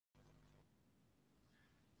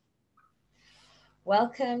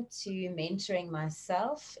Welcome to Mentoring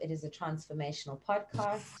Myself. It is a transformational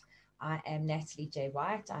podcast. I am Natalie J.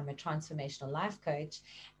 White. I'm a transformational life coach,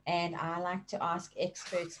 and I like to ask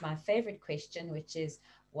experts my favorite question, which is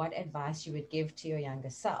what advice you would give to your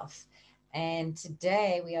younger self. And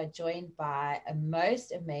today we are joined by a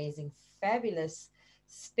most amazing, fabulous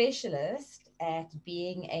specialist at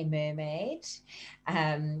being a mermaid.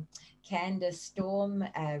 Um, Candice Storm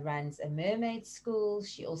runs a mermaid school.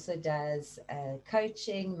 She also does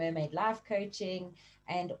coaching, mermaid life coaching,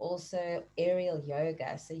 and also aerial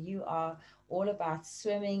yoga. So you are all about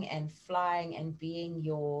swimming and flying and being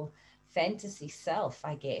your fantasy self,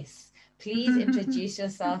 I guess. Please introduce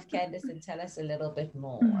yourself, Candice, and tell us a little bit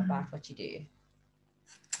more about what you do.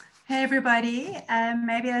 Hey everybody,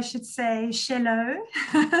 maybe I should say shello.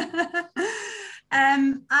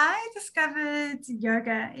 I discovered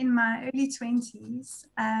yoga in my early 20s,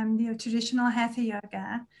 the traditional hatha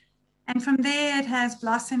yoga. And from there it has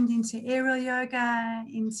blossomed into aerial yoga,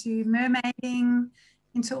 into mermaiding,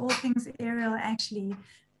 into all things aerial actually.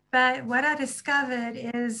 But what I discovered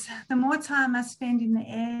is the more time I spend in the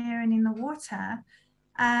air and in the water,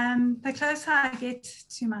 the closer I get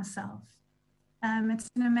to myself. It's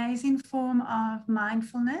an amazing form of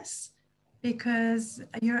mindfulness because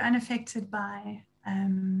you're unaffected by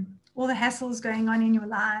all the hassles going on in your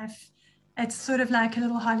life. It's sort of like a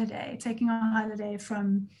little holiday, taking a holiday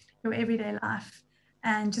from your everyday life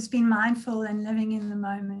and just being mindful and living in the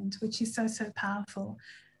moment, which is so, so powerful.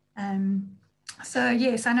 So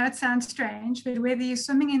yes, I know it sounds strange, but whether you're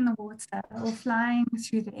swimming in the water or flying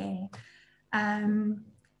through the air,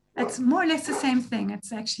 it's more or less the same thing.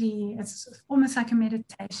 It's almost like a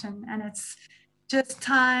meditation, and it's just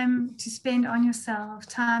time to spend on yourself,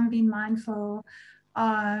 time being mindful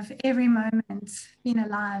of every moment, being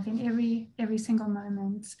alive in every single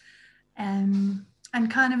moment, and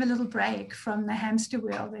kind of a little break from the hamster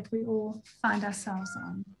wheel that we all find ourselves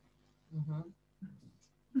on.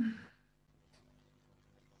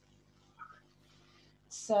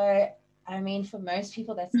 So, I mean, for most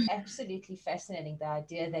people, that's absolutely fascinating. The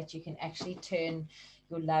idea that you can actually turn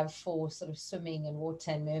your love for sort of swimming and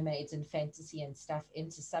water and mermaids and fantasy and stuff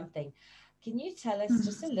into something. Can you tell us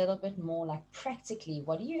just a little bit more, like practically,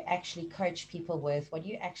 what do you actually coach people with? What do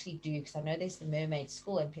you actually do? Because I know there's the mermaid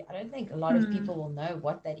school, and I don't think a lot of people will know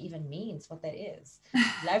what that even means, what that is.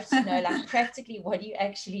 Love to know, like practically, what do you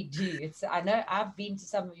actually do? It's I know I've been to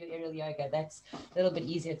some of your aerial yoga. That's a little bit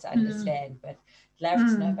easier to understand, but love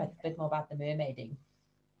to know about, a bit more about the mermaiding.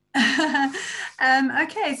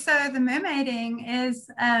 Okay, so the mermaiding is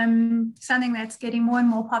something that's getting more and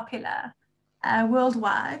more popular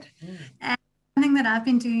worldwide, and something that I've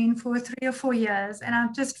been doing for 3 or 4 years, and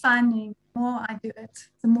I'm just finding the more I do it,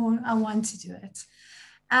 the more I want to do it.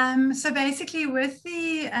 So basically, with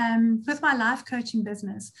my life coaching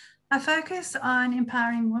business, I focus on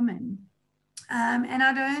empowering women, and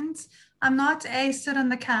I'm not a sit on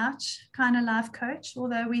the couch kind of life coach,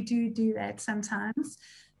 although we do that sometimes.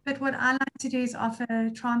 But what I like to do is offer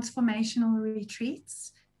transformational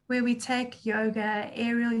retreats where we take yoga,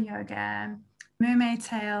 aerial yoga, mermaid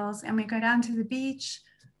tails, and we go down to the beach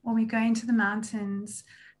or we go into the mountains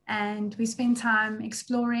and we spend time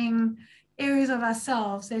exploring areas of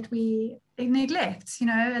ourselves that we neglect,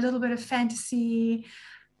 a little bit of fantasy,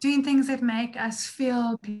 doing things that make us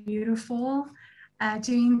feel beautiful,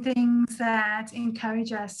 doing things that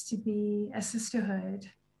encourage us to be a sisterhood,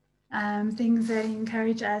 things that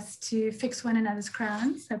encourage us to fix one another's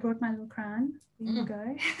crowns. I brought my little crown. There you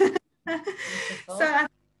go. So I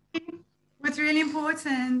think what's really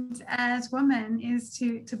important as women is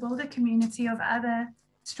to build a community of other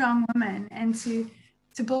strong women and to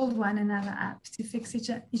build one another up, to fix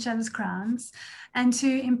each other's crowns, and to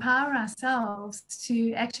empower ourselves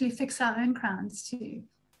to actually fix our own crowns too.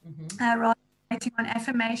 Rather than waiting on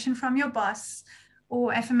affirmation from your boss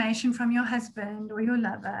or affirmation from your husband or your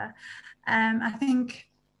lover. I think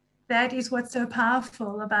that is what's so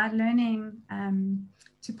powerful about learning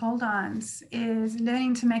to pole dance, is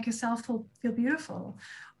learning to make yourself feel beautiful,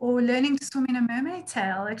 or learning to swim in a mermaid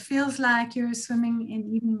tail. It feels like you're swimming in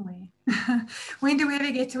evening wear. When do we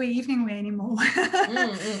ever get to wear evening wear anymore?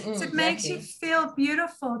 So it makes you feel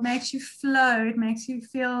beautiful, it makes you flow, it makes you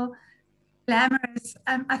feel glamorous.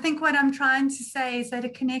 I think what I'm trying to say is that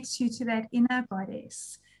it connects you to that inner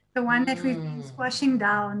goddess, the one that we've been squashing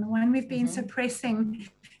down, the one we've been suppressing.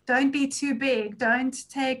 Don't be too big. Don't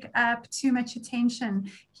take up too much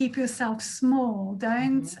attention. Keep yourself small.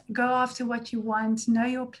 Don't go after what you want. Know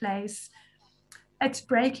your place. It's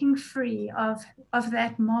breaking free of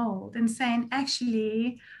that mold and saying,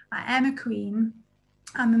 actually, I am a queen.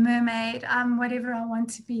 I'm a mermaid, I'm whatever I want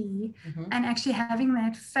to be, and actually having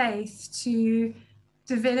that faith to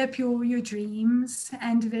develop your dreams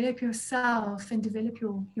and develop yourself and develop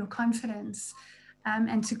your confidence,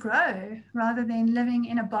 and to grow rather than living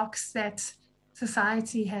in a box that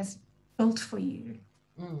society has built for you.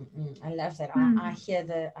 I love that. I Mm. hear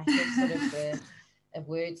sort of the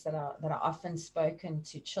words that are often spoken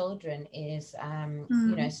to children is,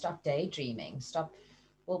 Mm. stop daydreaming, stop.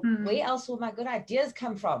 Well, where Mm. else will my good ideas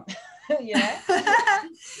come from? you know,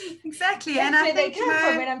 Exactly. And that's I where they think, come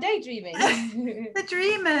from when I'm daydreaming. the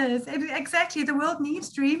dreamers, exactly. The world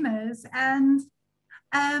needs dreamers, and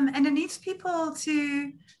it needs people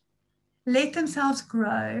to let themselves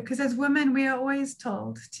grow. Because as women, we are always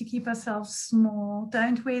told to keep ourselves small.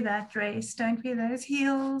 Don't wear that dress. Don't wear those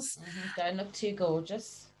heels. Don't look too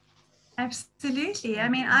gorgeous. Absolutely. I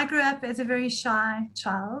mean, I grew up as a very shy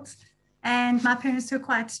child, and my parents were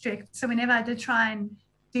quite strict. So whenever I did try and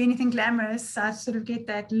do anything glamorous, I sort of get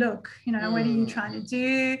that look, what are you trying to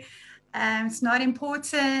do? It's not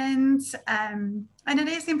important. And it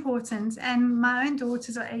is important. And my own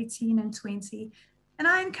daughters are 18 and 20. And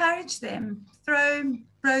I encourage them, throw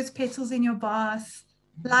rose petals in your bath,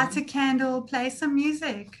 light a candle, play some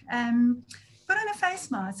music, put on a face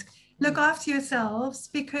mask. Look after yourselves,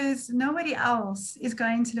 because nobody else is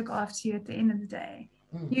going to look after you at the end of the day.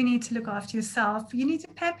 You need to look after yourself. You need to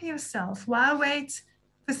pamper yourself. Why wait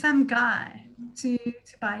for some guy to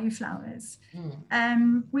buy you flowers?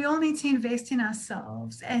 We all need to invest in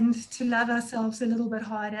ourselves and to love ourselves a little bit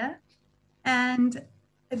harder. And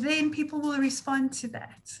then people will respond to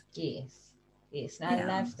that. Yes, and I Yeah.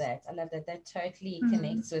 love that. I love that. That totally Mm.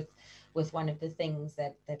 connects with one of the things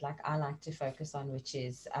that like I like to focus on, which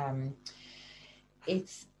is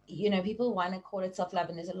it's, people want to call it self-love,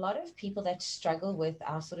 and there's a lot of people that struggle with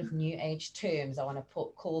our sort of new age terms. I want to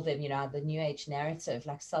call them, the new age narrative,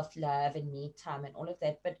 like self-love and me time and all of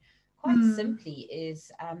that. But quite Mm. simply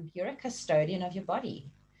is, you're a custodian of your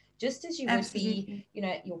body, just as you would be,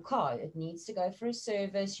 Absolutely. your car. It needs to go for a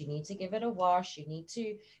service, you need to give it a wash, you need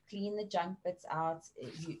to clean the junk bits out.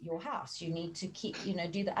 Your house, you need to keep,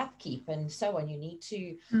 do the upkeep and so on. You need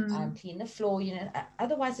to Mm. clean the floor,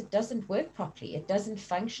 otherwise it doesn't work properly, it doesn't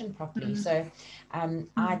function properly. So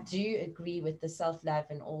I Mm. do agree with the self-love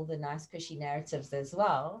and all the nice cushy narratives as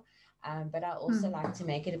well. But I also Mm. like to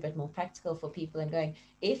make it a bit more practical for people and going,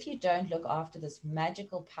 if you don't look after this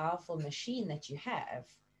magical, powerful machine that you have,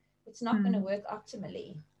 it's not going to Mm. work optimally,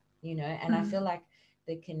 and I Mm. feel like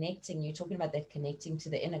the connecting, you're talking about that connecting to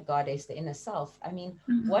the inner goddess, the inner self. I mean,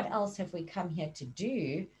 Mm. what else have we come here to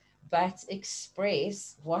do but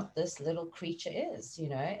express what this little creature is,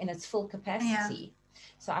 in its full Yeah, capacity?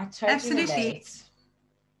 So I totally absolutely. relate.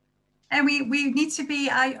 And we need to be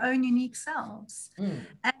our own unique selves. Mm,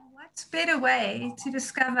 And what better way to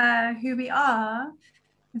discover who we are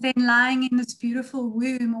than lying in this beautiful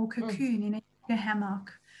womb or mm. cocoon in a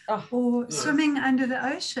hammock, Oh, or yes. swimming under the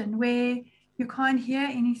ocean where you can't hear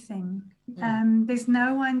anything. Mm, There's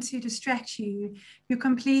no one to distract you. You're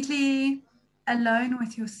completely alone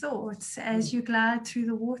with your thoughts as mm, you glide through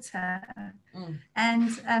the water. mm,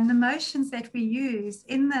 And the motions that we use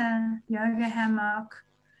in the yoga hammock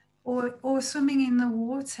or swimming in the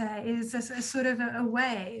water is a sort of a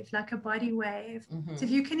wave, like a body wave. So if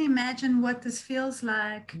mm-hmm, you can imagine what this feels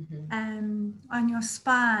like mm-hmm. on your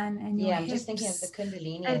spine and your Yeah, I'm just thinking of the hips,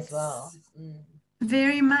 Kundalini as well. it's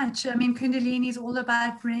very much, I mean, Kundalini is all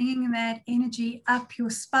about bringing that energy up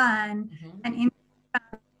your spine Mm-hmm, and in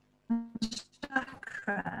the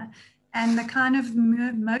chakra. And the kind of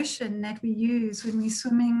motion that we use when we're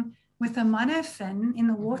swimming with a monofin in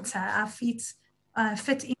the mm-hmm. water, our feet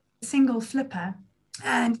fit in a single flipper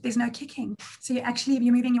and there's no kicking. So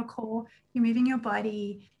you're moving your core, you're moving your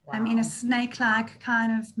body in a Wow. snake-like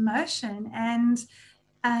kind of motion. And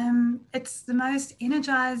it's the most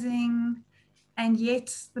energizing and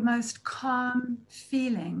yet the most calm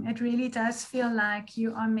feeling. It really does feel like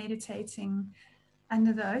you are meditating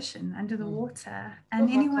under the ocean, under the Mm. water, and Oh,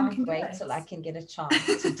 I anyone can't can do wait it. till I can get a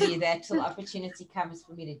chance to do that, till opportunity comes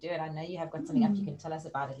for me to do it. I know you have got something up, you can tell us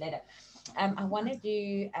about it later. I wanted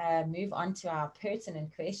to move on to our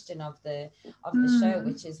pertinent question of the show, Mm.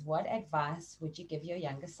 which is, what advice would you give your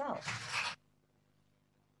younger self?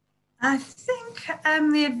 I think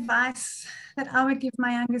the advice that I would give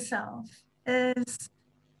my younger self is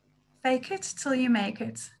fake it till you make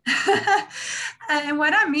it. And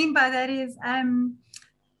what I mean by that is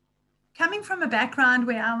coming from a background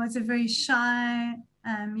where I was a very shy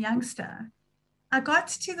youngster, I got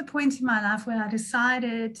to the point in my life where I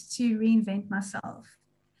decided to reinvent myself.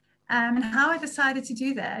 And how I decided to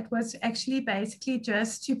do that was actually basically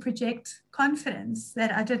just to project confidence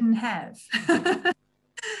that I didn't have.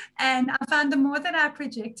 And I found the more that I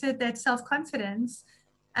projected that self-confidence,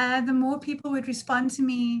 the more people would respond to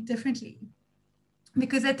me differently.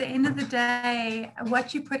 Because at the end of the day,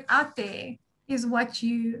 what you put out there is what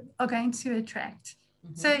you are going to attract.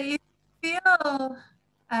 So if you feel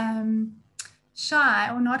shy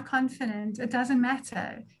or not confident, it doesn't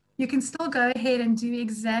matter. You can still go ahead and do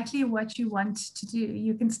exactly what you want to do.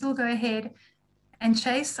 You can still go ahead and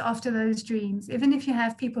chase after those dreams, even if you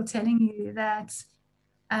have people telling you that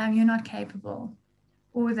you're not capable,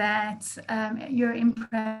 or that you're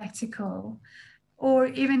impractical, or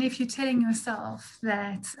even if you're telling yourself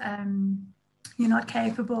that you're not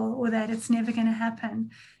capable or that it's never going to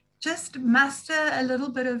happen. Just muster a little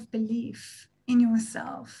bit of belief in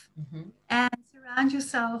yourself and surround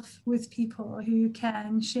yourself with people who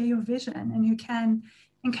can share your vision and who can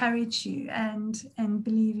encourage you and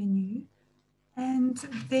believe in you. And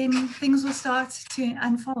then things will start to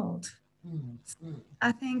unfold.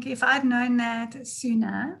 I think if I'd known that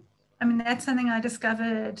sooner, I mean, that's something I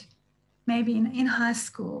discovered maybe in high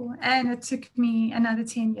school, and it took me another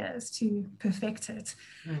 10 years to perfect it.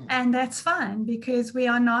 And that's fine, because we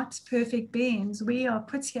are not perfect beings. We are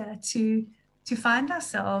put here to find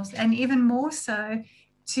ourselves, and even more so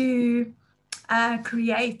to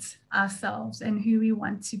create ourselves and who we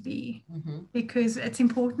want to be, because it's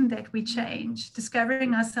important that we change.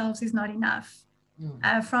 Discovering ourselves is not enough.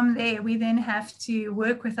 From there, we then have to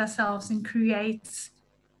work with ourselves and create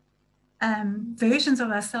versions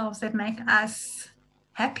of ourselves that make us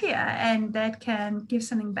happier and that can give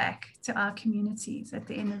something back to our communities at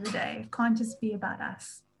the end of the day. It can't just be about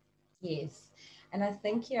us. Yes. And I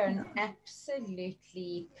think you're an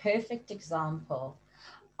absolutely perfect example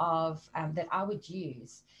of that I would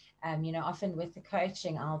use. Often with the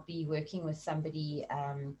coaching, I'll be working with somebody,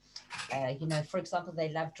 for example, they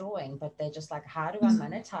love drawing, but they're just like, how do I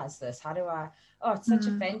monetize this? How do I, it's such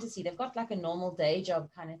a fantasy. They've got like a normal day job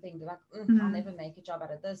kind of thing. They're like, I'll never make a job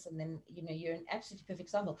out of this. And then, you're an absolutely perfect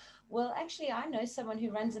example. Well, actually, I know someone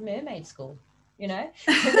who runs a mermaid school. And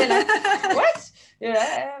they're like, what?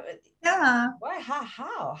 Yeah. Why?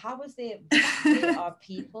 How was there? There are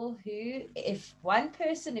people who, if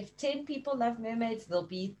 10 people love mermaids, there'll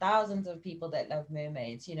be thousands of people that love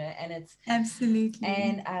mermaids, and it's absolutely.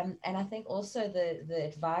 And I think also the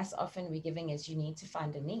advice often we're giving is you need to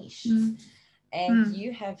find a niche. And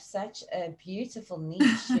you have such a beautiful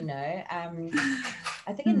niche,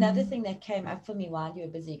 I think another thing that came up for me while you were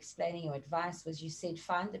busy explaining your advice was you said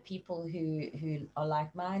find the people who are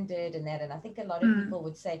like-minded and that. And I think a lot of people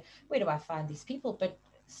would say, where do I find these people? But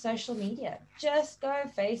social media, just go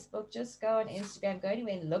Facebook, just go on Instagram, go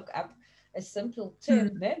anywhere and look up a simple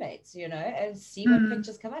term, mermaids, and see what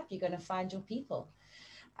pictures come up. You're going to find your people.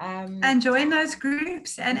 And join those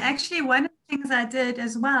groups. And actually, one of the things I did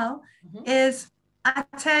as well is I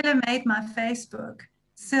tailor-made my Facebook.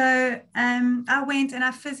 So I went and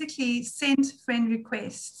I physically sent friend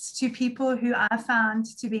requests to people who I found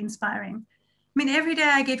to be inspiring. I mean, every day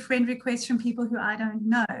I get friend requests from people who I don't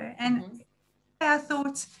know. And I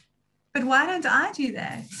thought, but why don't I do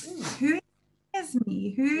that? Who is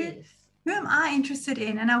me? Who am I interested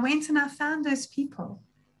in? And I went and I found those people.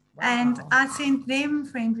 Wow. And I sent them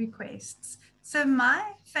friend requests. So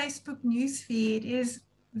my Facebook newsfeed is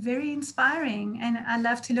very inspiring, and I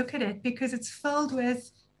love to look at it because it's filled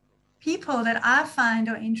with people that I find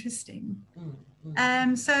are interesting.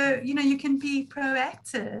 So, you can be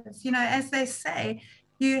proactive, as they say,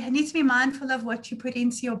 you need to be mindful of what you put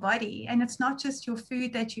into your body. And it's not just your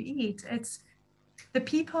food that you eat, it's the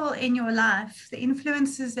people in your life, the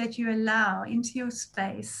influences that you allow into your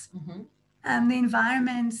space, the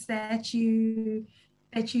environments that you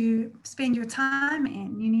spend your time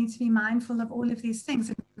in. You need to be mindful of all of these things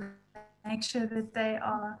and make sure that they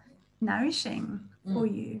are nourishing for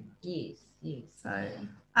you. Yes. So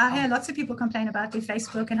I hear lots of people complain about their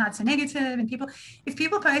Facebook and how it's so negative, and if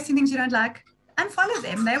people posting things you don't like, unfollow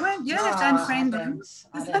them. You don't have to unfriend them.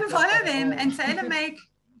 Just unfollow them and tailor make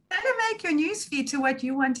your newsfeed to what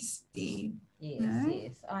you want to see.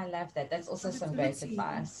 Yes. I love that. That's also some great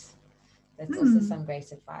advice. So,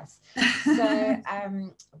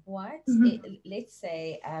 let's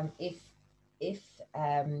say if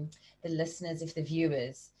the listeners, if the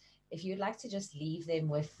viewers, if you'd like to just leave them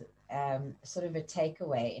with sort of a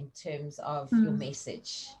takeaway in terms of your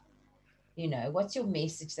message, what's your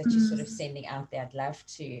message that you're sort of sending out there? I'd love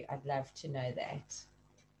to know that.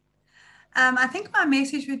 I think my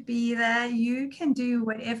message would be that you can do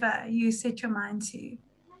whatever you set your mind to. You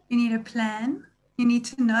need a plan. You need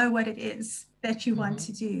to know what it is that you want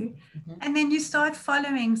to do. And then you start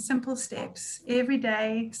following simple steps every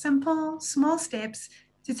day, simple, small steps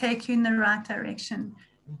to take you in the right direction.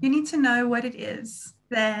 You need to know what it is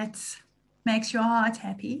that makes your heart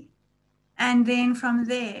happy. And then from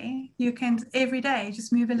there, you can every day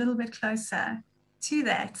just move a little bit closer to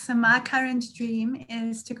that. So my current dream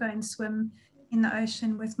is to go and swim in the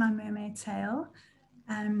ocean with my mermaid tail.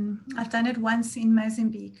 I've done it once in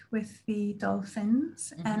Mozambique with the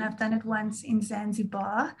dolphins, and I've done it once in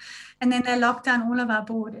Zanzibar, and then they locked down all of our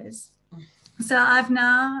borders. So I've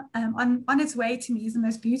now, on its way to me is the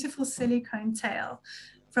most beautiful silicone tail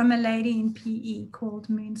from a lady in PE called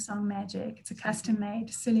Moonsong Magic. It's a custom-made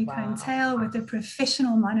silicone tail with a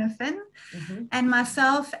professional monofin. And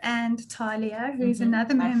myself and Talia, who is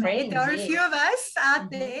another mermaid, there are a few of us out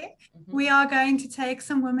there. We are going to take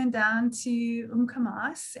some women down to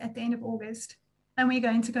Umkomaas at the end of August, and we're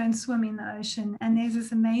going to go and swim in the ocean. And there's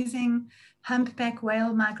this amazing humpback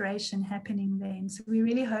whale migration happening there. And so we're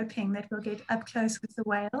really hoping that we'll get up close with the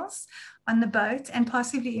whales on the boat and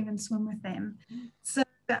possibly even swim with them. So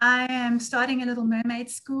I am starting a little mermaid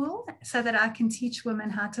school so that I can teach women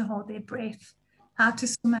how to hold their breath, how to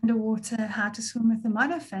swim underwater, how to swim with the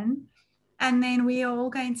monofin. And then we are all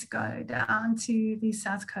going to go down to the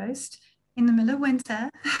South Coast in the middle of winter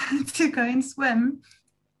to go and swim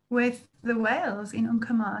with the whales in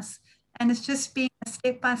Umkomaas. And it's just been a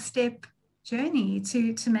step-by-step journey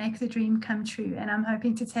to make the dream come true. And I'm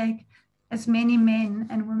hoping to take as many men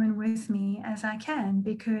and women with me as I can,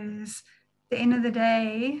 because at the end of the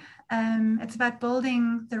day, it's about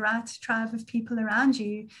building the right tribe of people around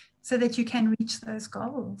you so that you can reach those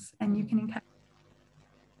goals and you can encourage.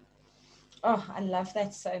 Oh, I love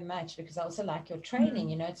that so much, because I also like your training.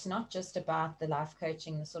 You know, it's not just about the life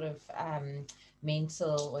coaching, the sort of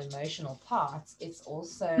mental or emotional parts. It's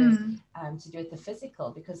also to do with the physical,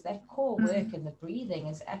 because that core work and the breathing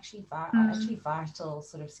is actually vital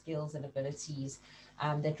sort of skills and abilities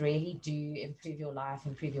that really do improve your life,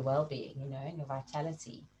 improve your well-being, you know, and your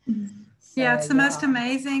vitality. So, yeah, it's the most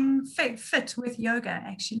amazing fit with yoga,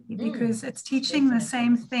 actually, because it's teaching the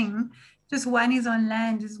same thing. Just one is on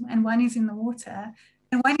land and one is in the water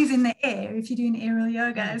and one is in the air if you're doing aerial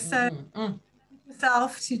yoga.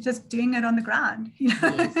 Yourself to just doing it on the ground. You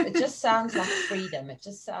know? Yes, it just sounds like freedom. It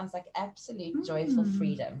just sounds like absolute joyful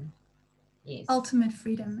freedom. Yes. Ultimate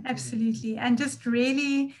freedom, absolutely. And just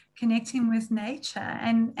really connecting with nature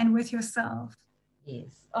and with yourself.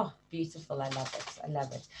 Yes. Oh, beautiful. I love it. I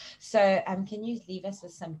love it. So can you leave us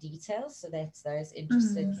with some details so that those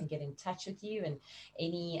interested can get in touch with you, and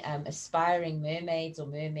any aspiring mermaids or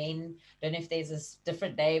mermen? Don't know if there's a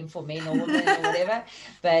different name for men or women or whatever,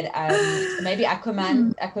 but maybe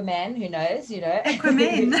Aquaman, who knows, you know.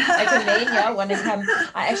 Aquaman, yeah, want to come.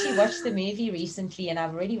 I actually watched the movie recently, and I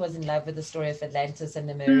really was in love with the story of Atlantis and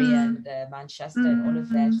Lemuria and Mount Shasta and all of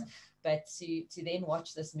that. But to then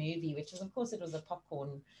watch this movie, which was, of course, it was a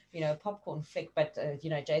popcorn flick, but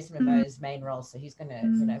Jason Momoa's main role, so he's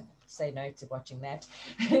gonna say no to watching that.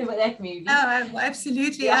 But that movie. Oh,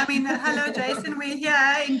 absolutely. Yeah. I mean, hello, Jason. We're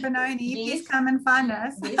here in Benoni. Yes. Please come and find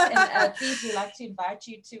us. Yes, and please, we'd like to invite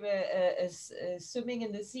you to a swimming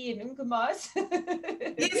in the sea in Umkomaas.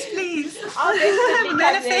 Yes, please. I'll definitely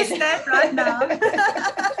manifest that right now.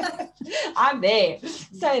 I'm there.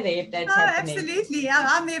 So there, if that's happening. Absolutely.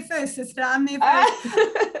 I'm there first, sister. I'm there first.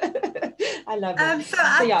 I love it. So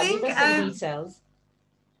I think, give us some details.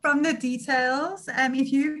 From the details,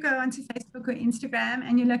 if you go onto Facebook or Instagram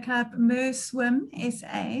and you look up Mer Swim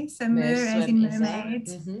SA, so Mer as in mermaid,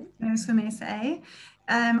 Mer Swim SA,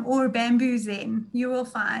 or Bamboo Zen, you will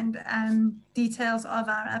find details of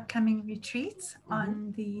our upcoming retreat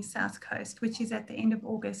on the South Coast, which is at the end of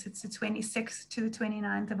August. It's the 26th to the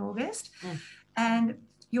 29th of August. And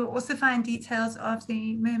you'll also find details of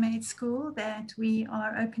the mermaid school that we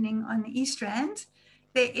are opening on the East Rand.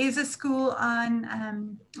 There is a school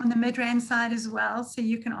on the Midrand side as well, so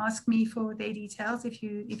you can ask me for their details if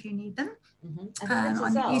you need them.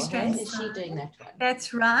 On the East Rand, is she doing that one?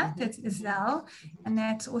 That's right. That's Azelle, and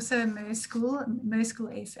that's also Mer School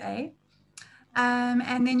SA.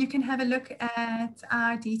 And then you can have a look at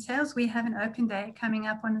our details. We have an open day coming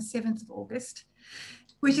up on the 7th of August,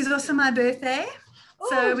 which is also my birthday.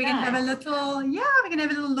 So we can have a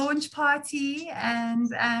little launch party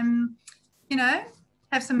and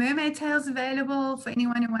have some mermaid tails available for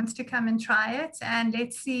anyone who wants to come and try it. And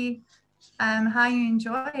let's see how you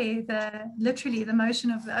enjoy the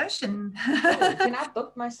motion of the ocean. Can I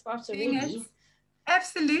book my spot already?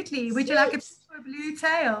 Absolutely. Sweet. Would you like a pink or blue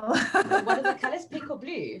tail? What are the colors, pink or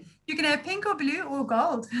blue? You can have pink or blue or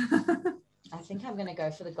gold. I think I'm going to go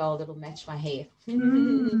for the gold. It'll match my hair. It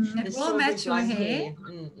The will match your blonde hair.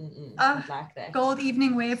 I'd like that. Gold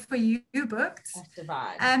evening wear for you booked. That's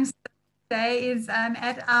divine. So today is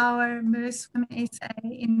at our Merce Swim SA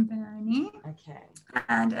in Benoni. Okay.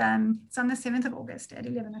 And it's on the 7th of August at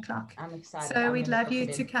 11 o'clock. I'm excited. So we'd love you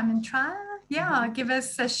to come and try. Yeah, give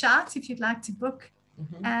us a shout if you'd like to book.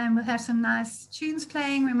 And we'll have some nice tunes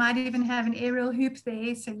playing. We might even have an aerial hoop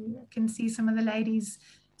there so you can see some of the ladies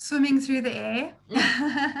swimming through the air.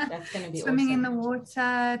 That's going to be swimming awesome. in the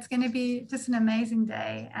water. It's going to be just an amazing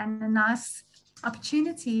day and a nice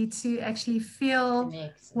opportunity to actually feel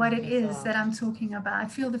what it is that I'm talking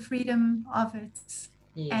about. Feel the freedom of it.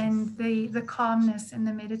 Yes. And the calmness and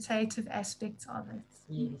the meditative aspects of it.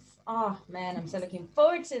 Yes. Oh man, I'm so looking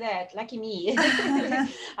forward to that. Lucky me. I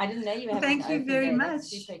didn't know you were having Thank you very much.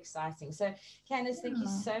 That's super exciting. So Candice, thank you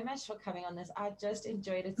so much for coming on this. I just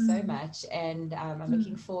enjoyed it so much, and I'm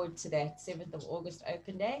looking forward to that 7th of August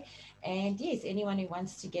open day. And yes, anyone who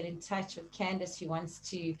wants to get in touch with Candice, who wants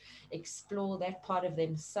to explore that part of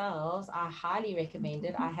themselves, I highly recommend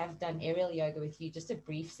it. I have done aerial yoga with you, just a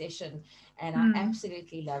brief session, and I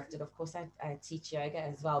absolutely loved it. Of course, I teach yoga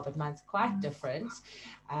as well, but mine's quite different.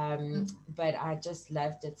 But I just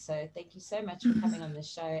loved it. So thank you so much for coming on the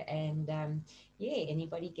show. And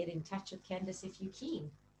anybody get in touch with Candice if you're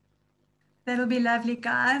keen. That'll be lovely,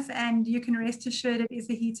 guys. And you can rest assured it is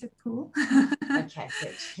a heated pool. Okay,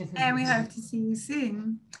 good. And we hope to see you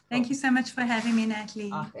soon. Thank you so much for having me,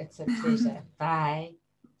 Natalie. Oh, it's a pleasure. Bye.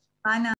 Bye now.